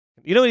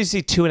You know when you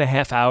see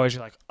 2.5 hours,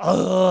 you're like,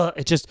 ugh.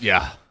 It just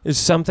there's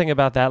something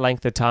about that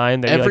length of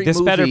time that you're like, this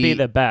better be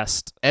the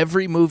best.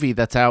 Every movie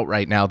that's out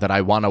right now that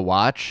I want to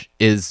watch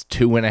is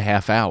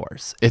 2.5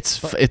 hours.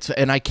 It's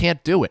and I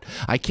can't do it.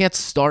 I can't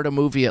start a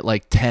movie at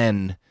like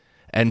 10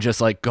 and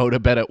just like go to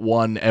bed at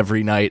 1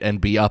 every night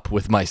and be up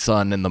with my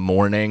son in the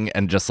morning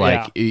and just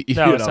like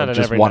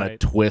just want to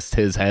twist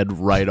his head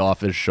right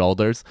off his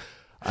shoulders.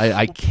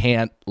 I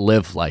can't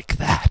live like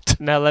that.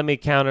 Now let me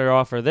counter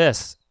offer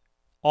this.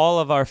 All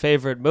of our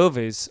favorite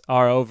movies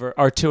are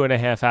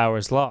 2.5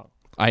 hours long.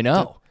 I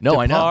know.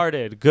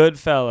 Departed,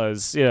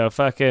 Goodfellas,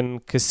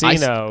 fucking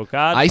Casino,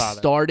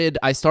 Godfather.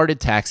 I started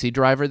Taxi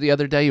Driver the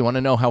other day. You want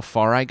to know how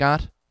far I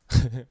got?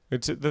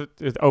 It's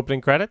the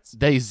opening credits?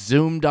 They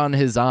zoomed on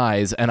his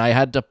eyes, and I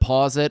had to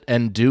pause it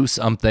and do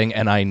something,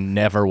 and I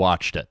never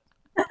watched it.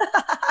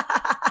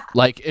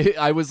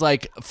 I was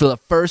like, for the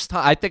first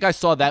time, I think I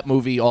saw that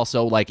movie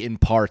also like in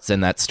parts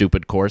in that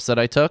stupid course that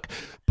I took,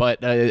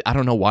 but I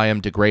don't know why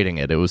I'm degrading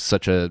it. It was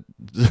such a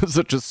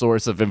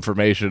source of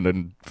information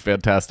and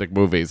fantastic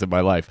movies in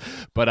my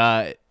life. But,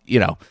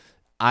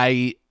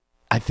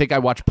 I think I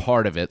watched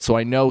part of it, so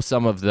I know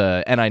some of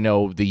and I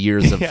know the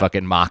years of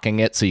fucking mocking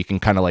it, so you can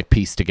kind of like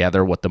piece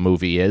together what the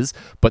movie is.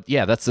 But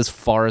yeah, that's as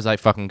far as I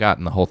fucking got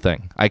in the whole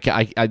thing.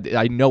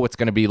 I know it's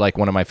going to be like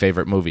one of my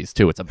favorite movies,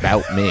 too. It's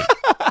about me.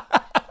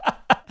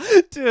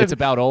 Dude. It's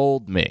about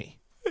old me.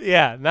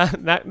 Yeah,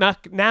 not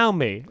now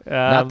me.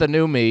 Not the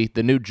new me,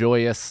 the new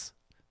joyous,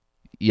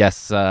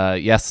 yes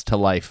to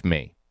life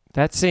me.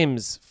 That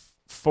seems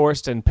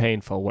forced and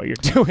painful what you're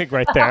doing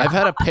right there. I've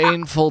had a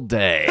painful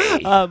day.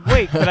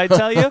 Wait, can I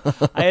tell you?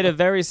 I had a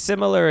very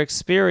similar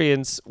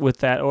experience with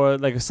that, or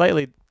like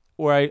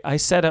where I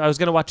said I was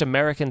going to watch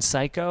American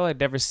Psycho. I'd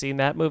never seen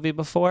that movie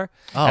before.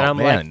 Oh, and I'm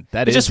man, like,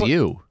 that is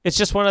you. It's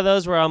just one of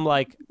those where I'm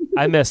like,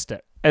 I missed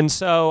it. And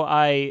so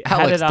I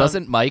Alex, had it on.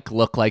 Doesn't Mike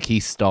look like he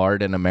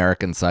starred in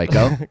American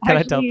Psycho? Can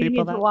I tell people you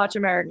need that? to watch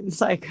American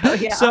Psycho.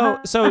 Yeah.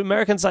 So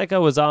American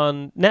Psycho was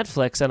on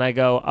Netflix, and I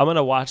go, I'm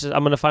gonna watch it.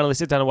 I'm gonna finally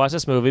sit down and watch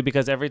this movie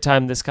because every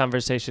time this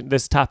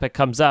topic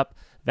comes up,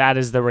 that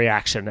is the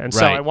reaction, and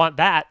so I want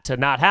that to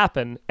not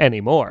happen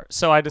anymore.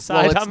 So I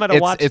decide I'm gonna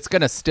watch. It's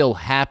gonna still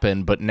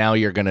happen, but now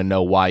you're gonna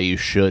know why you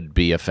should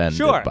be offended.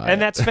 Sure, by and it.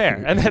 that's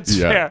fair, and that's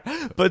fair.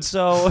 But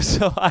so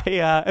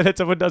I and then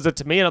someone does it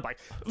to me, and I'm like,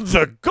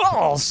 the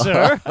gall,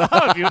 sir!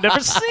 How have you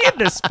never seen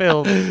this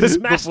film? This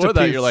masterpiece. Before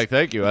that, you're like,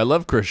 thank you, I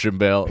love Christian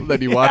Bale. And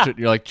then you watch it, and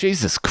you're like,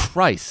 Jesus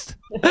Christ!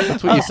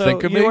 That's what you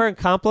think of me. You weren't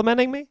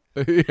complimenting me.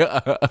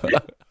 Yeah.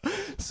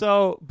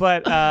 So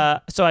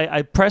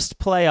I pressed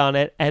play on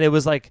it, and it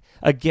was like,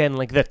 again,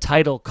 like the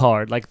title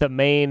card, like the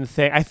main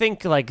thing. I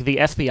think like the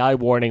FBI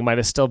warning might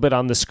have still been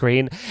on the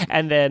screen,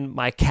 and then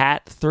my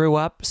cat threw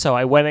up, so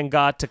I went and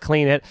got to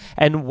clean it,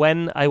 and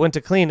when I went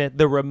to clean it,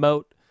 the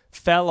remote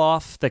fell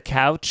off the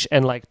couch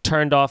and like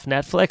turned off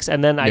Netflix,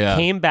 and then I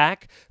came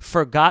back,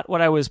 forgot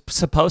what I was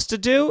supposed to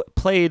do,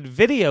 played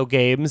video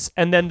games,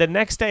 and then the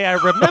next day I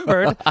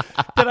remembered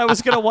that I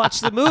was going to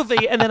watch the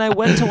movie, and then I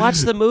went to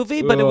watch the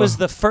movie, but it was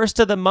the first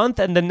of the month,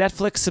 and the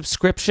Netflix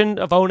subscription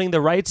of owning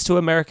the rights to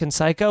American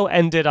Psycho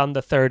ended on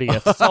the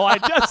 30th.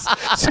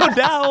 So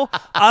now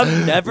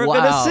I'm never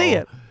going to see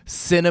it.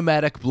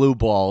 Cinematic blue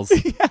balls.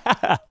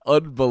 Yeah.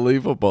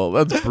 Unbelievable.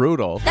 That's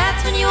brutal.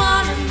 That's when you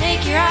want to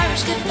make your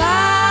Irish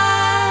goodbye.